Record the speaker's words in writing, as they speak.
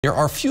There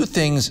are few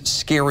things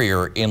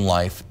scarier in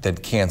life than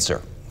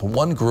cancer.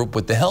 One group,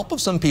 with the help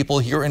of some people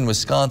here in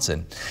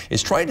Wisconsin,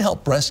 is trying to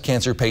help breast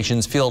cancer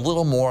patients feel a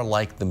little more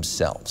like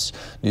themselves.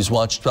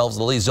 Newswatch 12's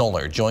Lily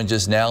Zoller joins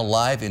us now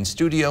live in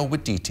studio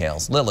with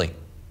details. Lily.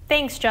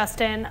 Thanks,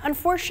 Justin.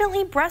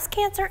 Unfortunately, breast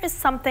cancer is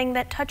something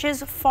that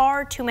touches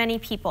far too many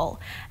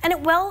people. And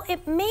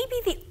it may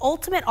be the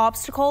ultimate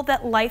obstacle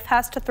that life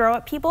has to throw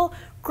at people.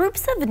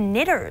 Groups of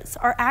knitters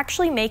are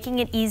actually making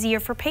it easier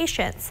for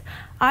patients.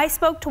 I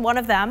spoke to one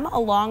of them,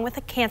 along with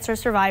a cancer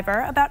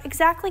survivor, about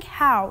exactly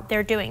how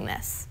they're doing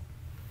this.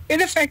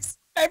 It affects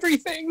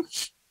everything.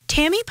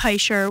 Tammy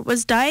Peischer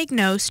was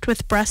diagnosed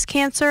with breast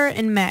cancer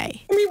in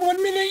May. I mean,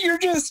 1 minute you're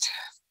just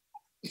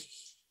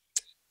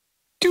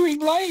doing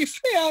life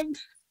and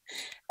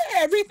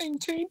everything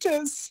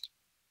changes.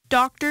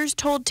 Doctors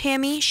told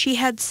Tammy she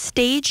had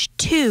stage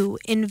 2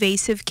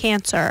 invasive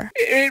cancer.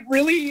 It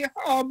really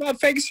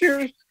affects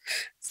your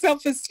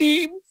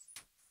self-esteem.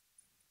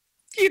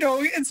 You know,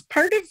 it's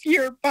part of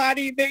your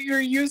body that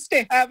you're used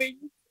to having.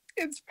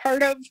 It's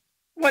part of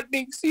what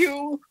makes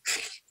you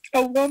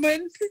a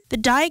woman. The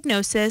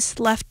diagnosis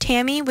left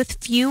Tammy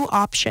with few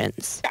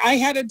options. I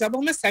had a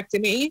double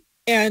mastectomy,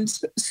 and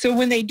so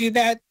when they do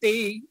that,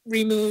 they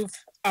remove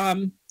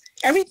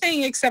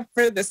everything except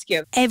for the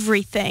skin.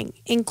 Everything,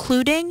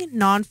 including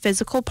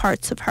non-physical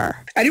parts of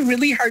her. I had a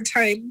really hard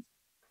time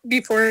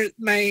before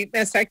my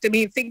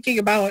mastectomy thinking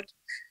about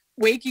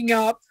waking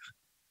up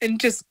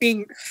and just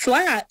being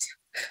flat,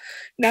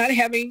 not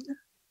having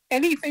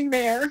anything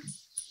there,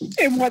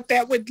 and what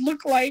that would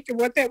look like and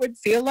what that would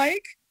feel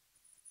like.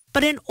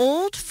 But an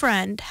old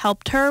friend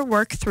helped her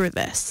work through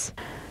this.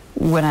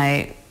 When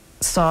I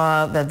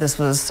saw that this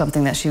was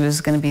something that she was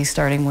going to be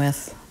starting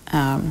with,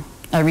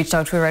 I reached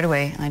out to her right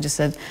away, and I just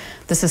said,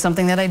 this is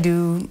something that I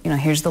do, you know,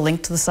 here's the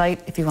link to the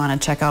site if you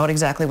want to check out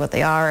exactly what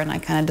they are, and I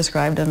kind of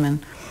described them,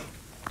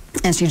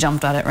 and she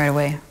jumped at it right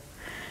away.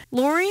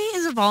 Lori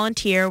is a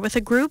volunteer with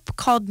a group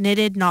called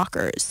Knitted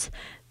Knockers.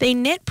 They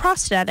knit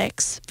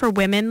prosthetics for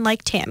women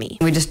like Tammy.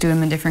 We just do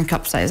them in different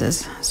cup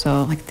sizes.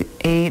 So like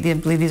I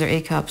believe these are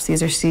A cups,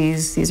 these are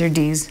C's, these are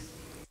D's.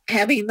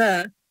 Having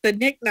the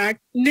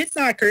knit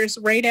knockers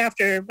right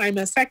after my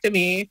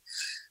mastectomy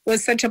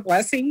was such a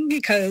blessing,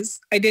 because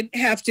I didn't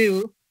have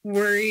to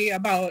worry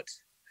about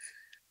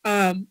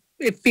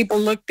if people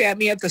looked at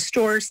me at the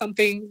store or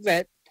something,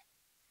 that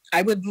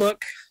I would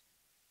look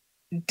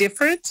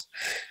different.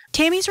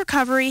 Tammy's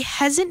recovery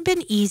hasn't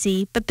been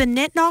easy, but the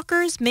knit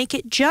knockers make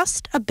it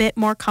just a bit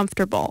more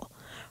comfortable.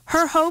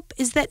 Her hope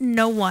is that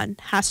no one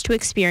has to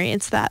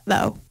experience that,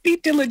 though. Be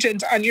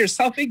diligent on your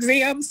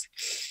self-exams,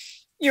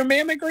 your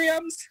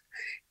mammograms,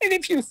 and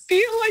if you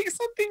feel like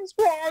something's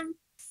wrong,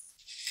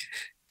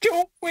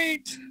 don't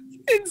wait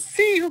and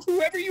see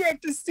whoever you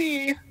have to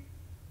see.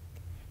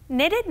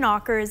 Knitted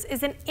Knockers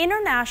is an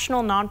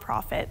international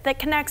nonprofit that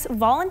connects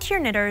volunteer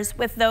knitters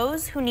with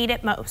those who need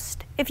it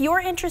most. If you're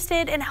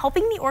interested in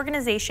helping the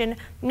organization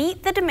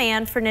meet the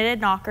demand for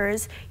Knitted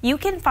Knockers, you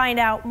can find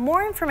out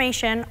more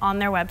information on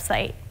their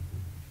website.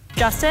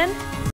 Justin?